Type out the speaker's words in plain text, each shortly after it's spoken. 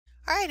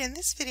Alright, in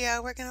this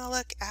video we're going to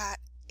look at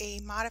a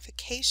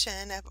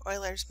modification of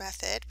Euler's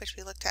method, which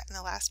we looked at in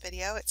the last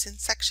video. It's in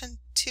section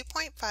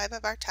 2.5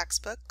 of our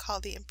textbook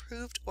called the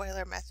Improved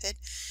Euler Method.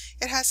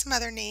 It has some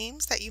other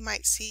names that you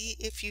might see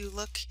if you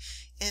look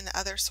in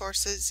other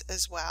sources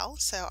as well.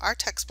 So our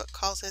textbook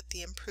calls it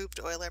the Improved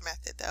Euler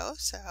Method though,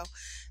 so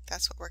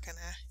that's what we're going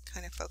to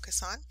kind of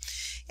focus on.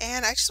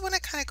 And I just want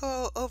to kind of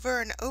go over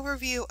an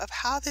overview of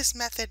how this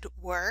method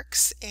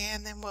works,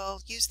 and then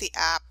we'll use the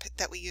app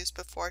that we used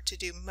before to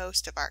do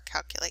most of our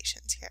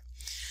calculations here.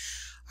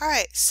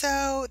 Alright,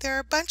 so there are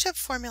a bunch of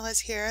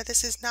formulas here.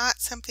 This is not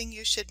something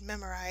you should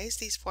memorize,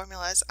 these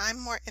formulas. I'm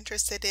more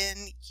interested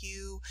in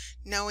you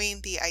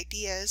knowing the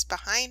ideas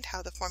behind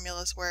how the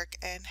formulas work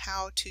and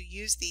how to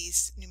use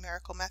these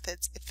numerical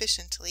methods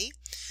efficiently.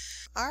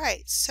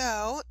 Alright,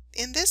 so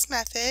in this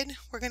method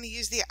we're going to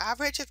use the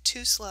average of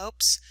two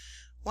slopes.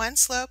 One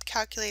slope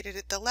calculated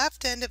at the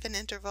left end of an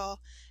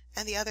interval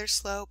and the other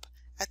slope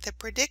at the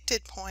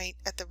predicted point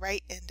at the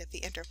right end of the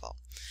interval.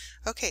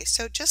 Okay,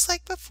 so just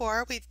like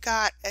before, we've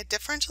got a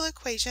differential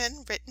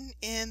equation written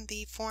in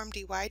the form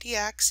dy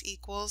dx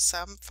equals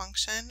some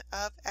function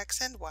of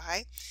x and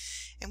y,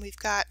 and we've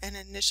got an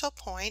initial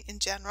point. In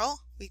general,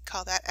 we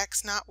call that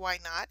x naught, y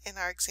naught. In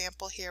our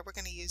example here, we're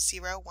going to use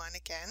 0, 1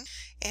 again.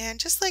 And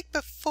just like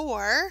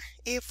before,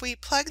 if we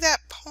plug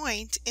that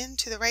point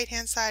into the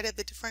right-hand side of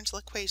the differential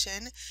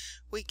equation,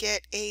 we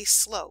get a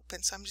slope.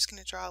 And so I'm just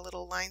going to draw a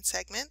little line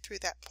segment through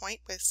that point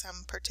with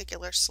some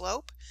particular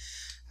slope.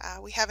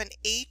 We have an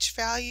h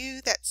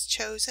value that's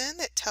chosen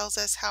that tells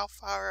us how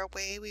far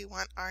away we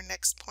want our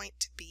next point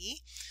to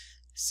be.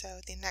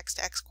 So the next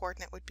x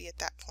coordinate would be at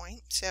that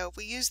point. So if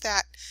we use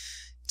that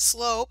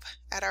slope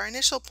at our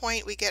initial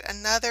point, we get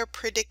another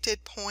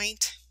predicted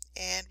point,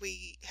 and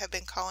we have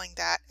been calling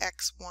that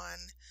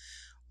x1,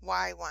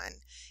 y1.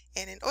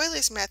 And in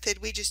Euler's method,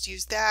 we just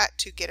use that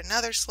to get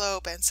another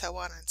slope, and so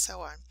on and so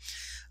on.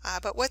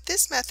 But what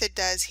this method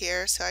does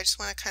here, so I just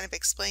want to kind of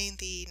explain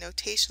the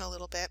notation a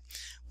little bit.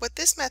 What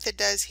this method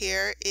does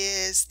here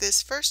is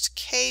this first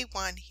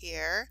k1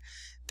 here,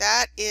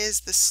 that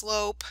is the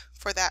slope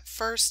for that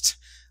first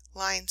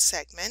line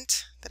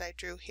segment that I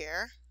drew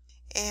here.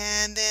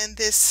 And then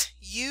this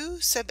u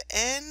sub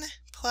n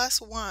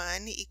plus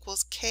 1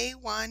 equals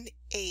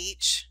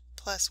k1h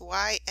plus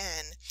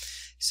yn.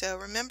 So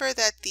remember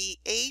that the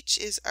h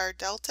is our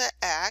delta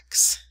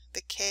x,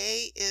 the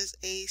k is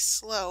a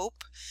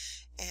slope,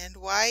 and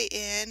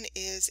yn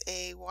is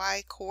a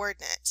y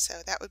coordinate.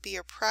 So that would be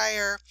your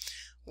prior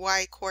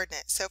y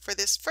coordinate. So for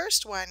this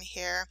first one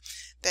here,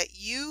 that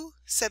u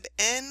sub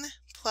n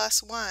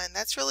plus 1,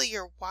 that's really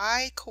your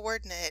y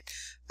coordinate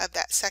of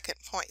that second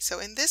point. So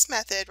in this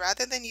method,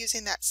 rather than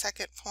using that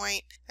second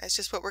point as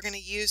just what we're going to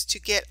use to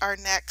get our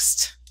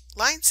next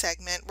line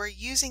segment, we're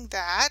using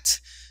that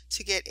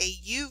to get a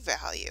u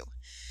value.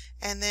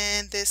 And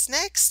then this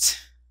next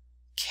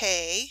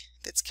k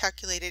that's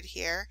calculated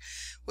here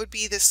would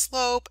be the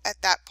slope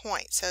at that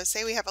point. So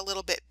say we have a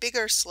little bit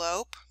bigger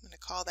slope, I'm going to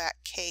call that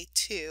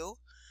k2,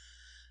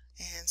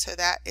 and so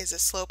that is a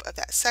slope of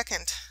that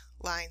second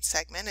line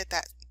segment at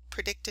that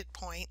predicted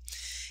point.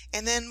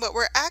 And then what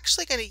we're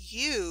actually going to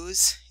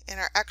use in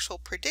our actual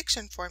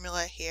prediction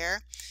formula here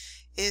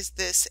is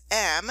this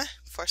m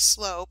for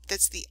slope,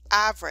 that's the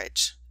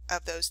average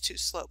of those two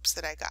slopes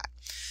that I got.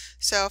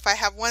 So if I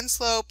have one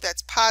slope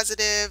that's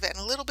positive and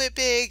a little bit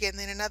big, and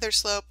then another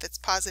slope that's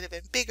positive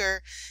and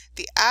bigger,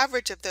 the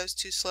average of those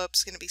two slopes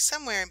is going to be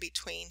somewhere in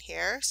between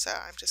here. So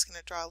I'm just going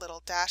to draw a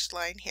little dashed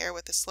line here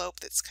with a slope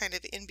that's kind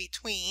of in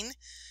between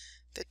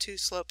the two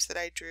slopes that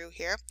I drew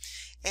here.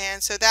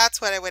 And so that's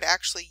what I would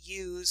actually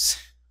use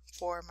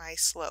for my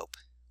slope.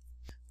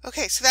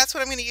 Okay, so that's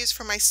what I'm going to use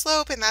for my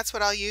slope, and that's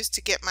what I'll use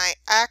to get my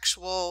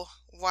actual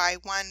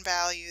y1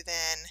 value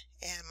then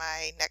and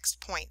my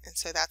next point. And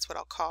so that's what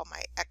I'll call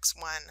my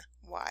x1,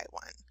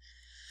 y1.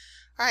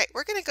 Alright,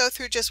 we're going to go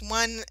through just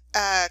one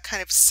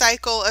kind of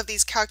cycle of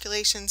these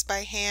calculations by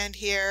hand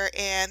here,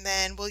 and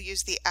then we'll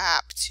use the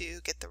app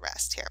to get the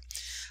rest here.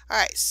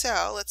 Alright,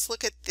 so let's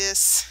look at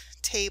this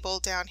table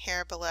down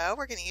here below.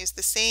 We're going to use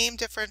the same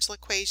differential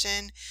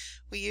equation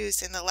we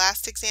used in the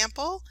last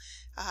example.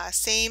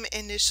 Same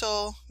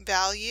initial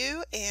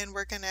value, and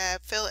we're going to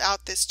fill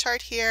out this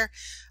chart here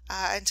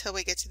until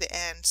we get to the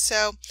end.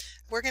 So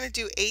we're going to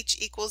do h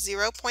equals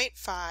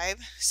 0.5.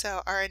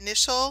 So our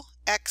initial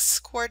x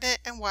coordinate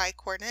and y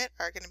coordinate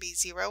are going to be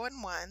 0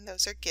 and 1.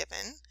 Those are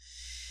given.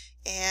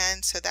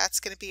 And so that's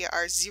going to be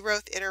our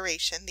 0th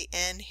iteration. The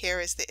n here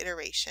is the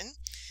iteration.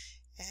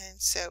 And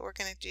so we're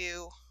going to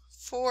do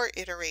 4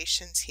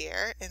 iterations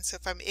here, and so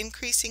if I'm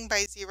increasing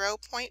by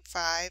 0.5,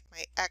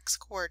 my x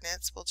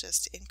coordinates will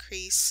just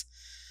increase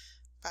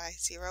by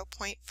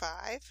 0.5,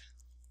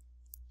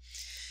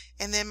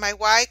 and then my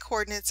y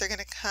coordinates are going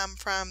to come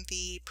from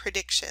the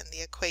prediction,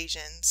 the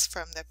equations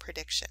from the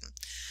prediction.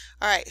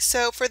 Alright,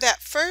 so for that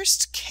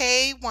first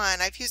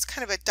k1, I've used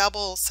kind of a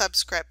double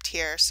subscript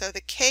here. So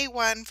the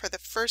k1 for the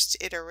first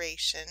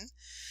iteration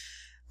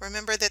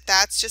Remember that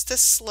that's just a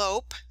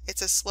slope.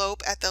 It's a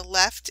slope at the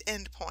left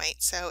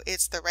endpoint. So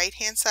it's the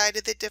right-hand side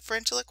of the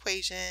differential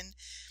equation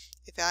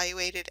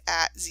evaluated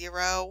at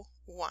 0,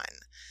 1.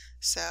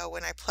 So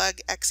when I plug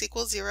x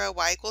equals 0,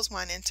 y equals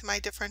 1 into my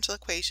differential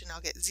equation,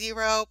 I'll get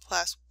 0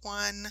 plus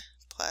 1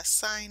 plus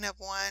sine of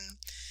 1.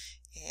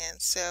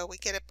 And so we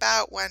get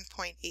about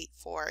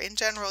 1.84. In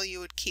general, you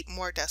would keep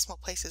more decimal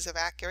places of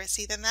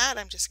accuracy than that.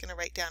 I'm just going to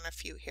write down a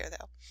few here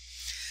though.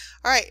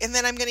 All right, and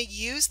then I'm going to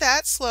use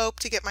that slope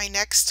to get my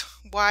next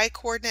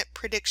y-coordinate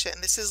prediction.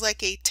 This is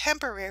like a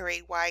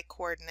temporary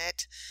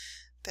y-coordinate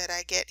that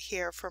I get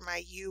here for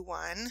my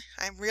u1.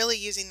 I'm really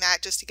using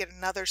that just to get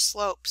another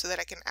slope so that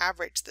I can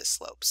average the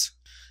slopes.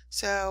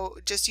 So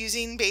just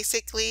using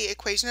basically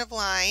equation of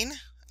line,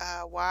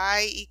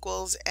 y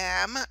equals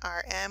m.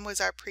 Our m was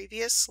our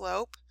previous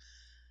slope,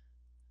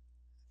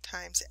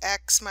 times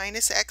x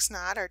minus x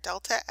naught, our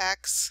delta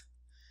x,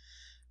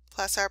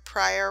 plus our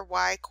prior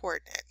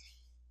y-coordinate.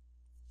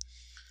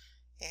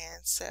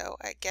 And so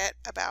I get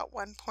about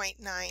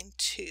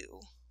 1.92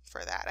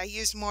 for that. I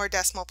used more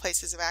decimal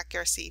places of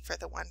accuracy for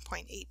the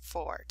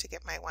 1.84 to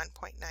get my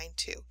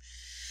 1.92.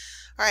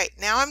 All right,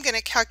 now I'm going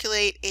to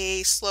calculate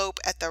a slope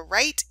at the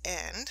right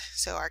end.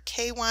 So our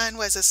K1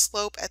 was a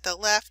slope at the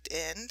left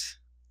end.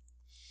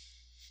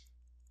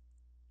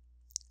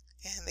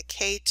 And the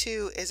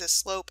K2 is a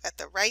slope at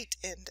the right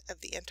end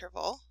of the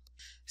interval.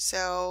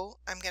 So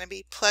I'm going to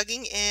be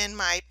plugging in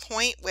my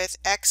point with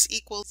x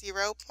equals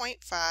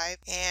 0.5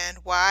 and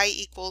y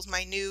equals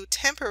my new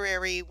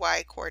temporary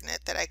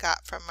y-coordinate that I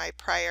got from my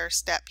prior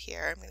step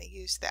here. I'm going to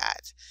use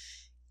that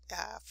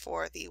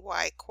for the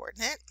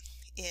y-coordinate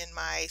in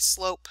my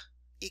slope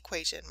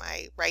equation,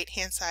 my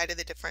right-hand side of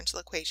the differential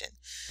equation.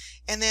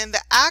 And then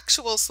the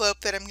actual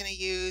slope that I'm going to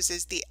use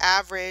is the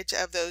average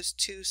of those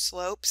two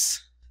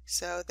slopes.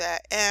 So the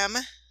m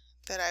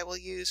that I will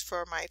use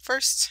for my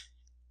first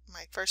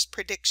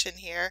prediction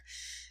here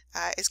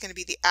is going to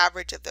be the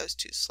average of those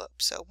two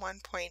slopes. So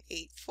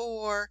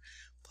 1.84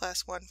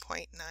 plus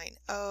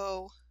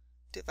 1.90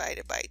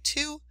 divided by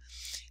 2,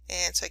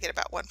 and so I get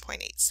about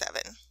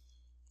 1.87.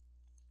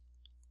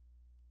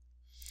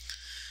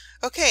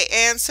 Okay,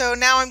 and so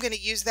now I'm going to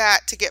use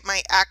that to get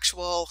my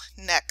actual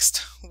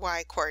next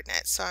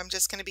y-coordinate. So I'm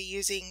just going to be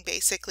using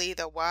basically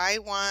the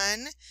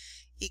y1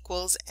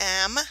 equals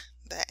m,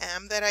 the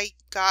m that I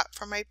got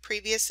from my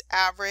previous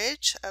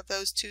average of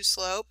those two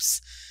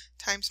slopes,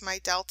 times my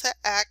delta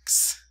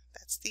x,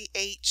 that's the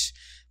h,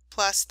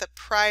 plus the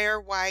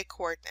prior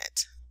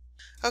y-coordinate.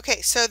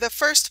 Okay, so the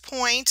first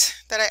point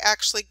that I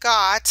actually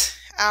got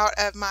out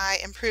of my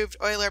improved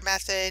Euler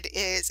method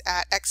is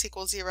at x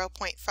equals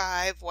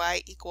 0.5,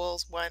 y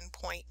equals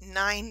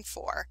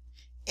 1.94.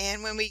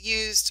 And when we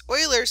used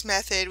Euler's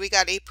method, we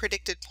got a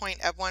predicted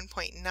point of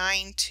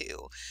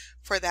 1.92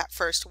 for that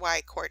first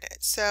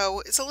y-coordinate.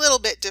 So it's a little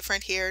bit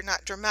different here,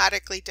 not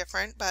dramatically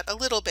different, but a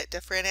little bit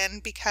different.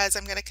 And because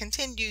I'm going to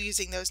continue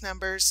using those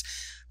numbers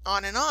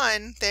on and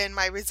on, then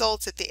my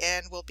results at the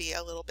end will be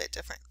a little bit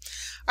different.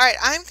 All right,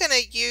 I'm going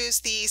to use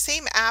the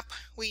same app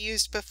we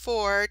used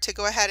before to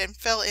go ahead and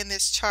fill in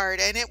this chart,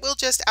 and it will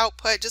just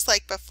output, just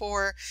like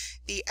before,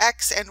 the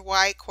x and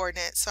y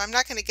coordinates. So I'm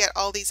not going to get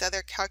all these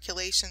other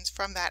calculations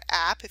from that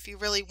app. If you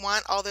really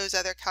want all those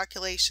other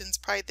calculations,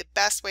 probably the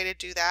best way to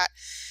do that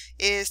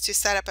is to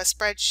set up a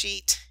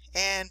spreadsheet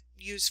and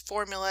use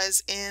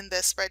formulas in the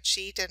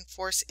spreadsheet and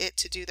force it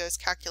to do those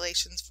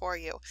calculations for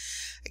you.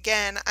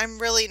 Again, I'm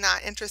really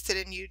not interested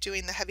in you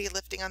doing the heavy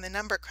lifting on the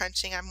number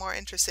crunching. I'm more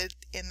interested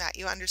in that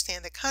you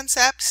understand the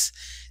concepts,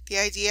 the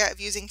idea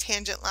of using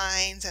tangent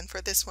lines, and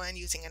for this one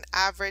using an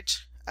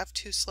average of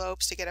two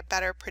slopes to get a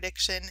better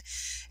prediction,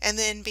 and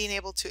then being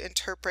able to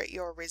interpret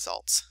your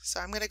results. So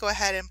I'm going to go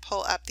ahead and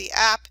pull up the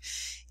app,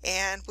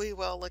 and we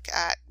will look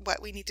at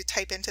what we need to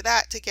type into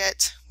that to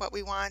get what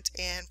we want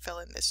and fill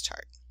in this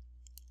chart.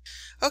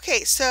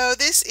 Okay, so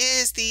this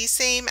is the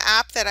same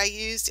app that I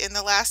used in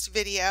the last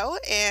video,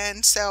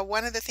 and so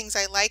one of the things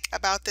I like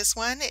about this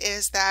one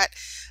is that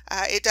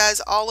it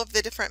does all of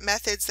the different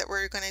methods that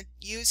we're going to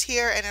use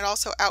here, and it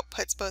also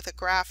outputs both a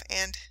graph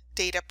and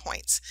data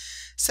points.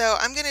 So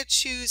I'm going to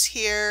choose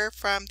here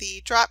from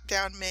the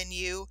drop-down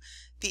menu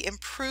the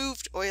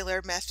improved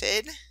Euler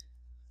method.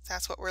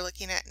 That's what we're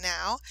looking at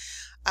now.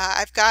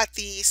 I've got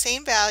the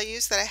same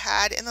values that I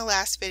had in the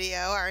last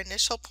video, our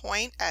initial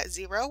point at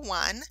 0,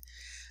 1,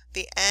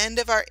 the end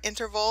of our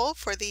interval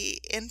for the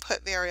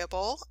input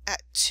variable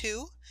at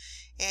 2,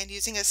 and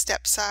using a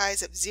step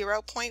size of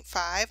 0.5,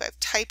 I've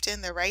typed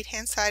in the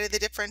right-hand side of the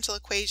differential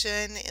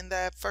equation in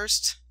the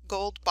first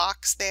gold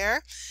box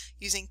there,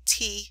 using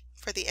t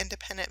for the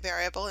independent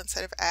variable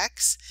instead of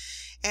x.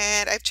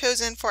 And I've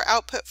chosen for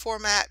output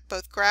format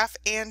both graph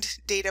and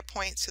data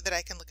points so that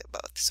I can look at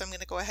both. So I'm going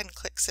to go ahead and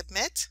click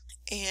submit.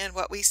 And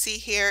what we see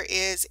here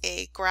is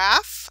a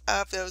graph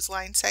of those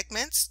line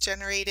segments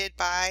generated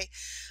by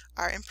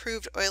our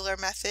improved Euler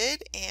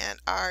method and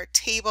our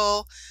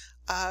table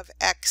of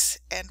x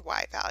and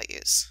y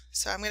values.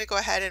 So I'm going to go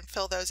ahead and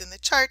fill those in the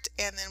chart,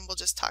 and then we'll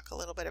just talk a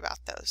little bit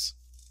about those.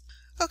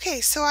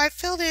 Okay, so I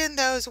filled in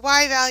those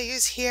y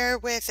values here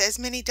with as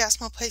many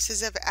decimal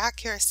places of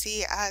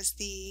accuracy as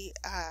the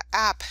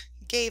app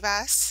gave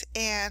us,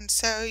 and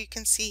so you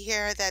can see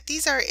here that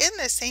these are in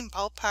the same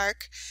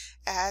ballpark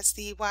as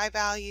the y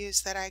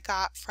values that I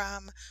got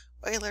from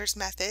Euler's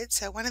method.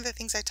 So one of the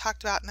things I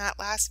talked about in that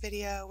last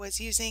video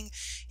was using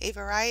a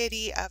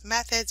variety of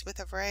methods with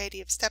a variety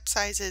of step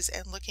sizes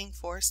and looking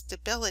for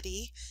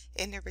stability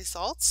in the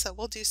results. So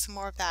we'll do some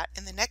more of that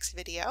in the next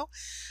video.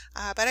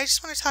 But I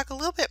just want to talk a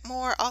little bit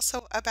more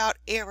also about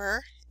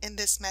error in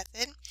this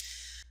method.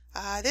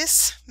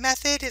 This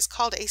method is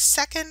called a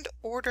second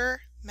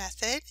order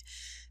method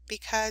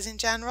because in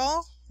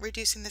general,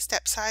 reducing the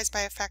step size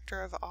by a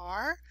factor of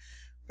r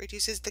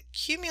reduces the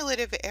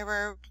cumulative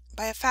error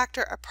by a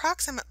factor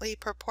approximately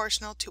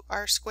proportional to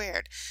r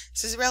squared.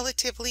 This is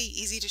relatively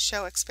easy to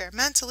show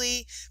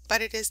experimentally,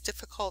 but it is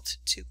difficult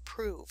to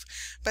prove.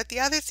 But the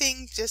other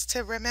thing just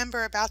to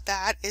remember about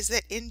that is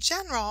that in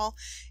general,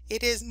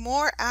 it is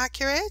more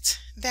accurate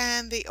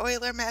than the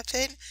Euler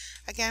method.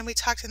 Again, we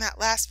talked in that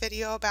last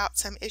video about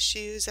some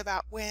issues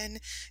about when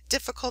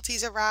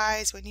difficulties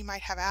arise, when you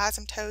might have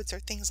asymptotes or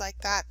things like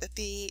that, that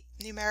the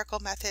numerical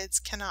methods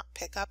cannot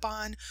pick up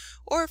on,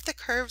 or if the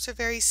curves are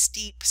very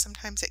steep,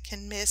 sometimes it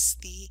can miss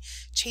the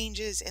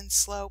changes in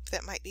slope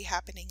that might be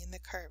happening in the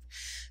curve.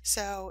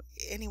 So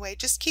anyway,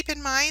 just keep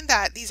in mind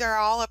that these are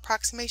all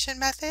approximation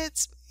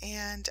methods,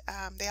 and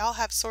they all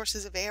have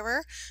sources of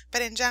error,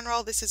 but in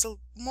general this is a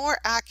more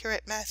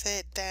accurate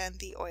method than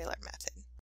the Euler method.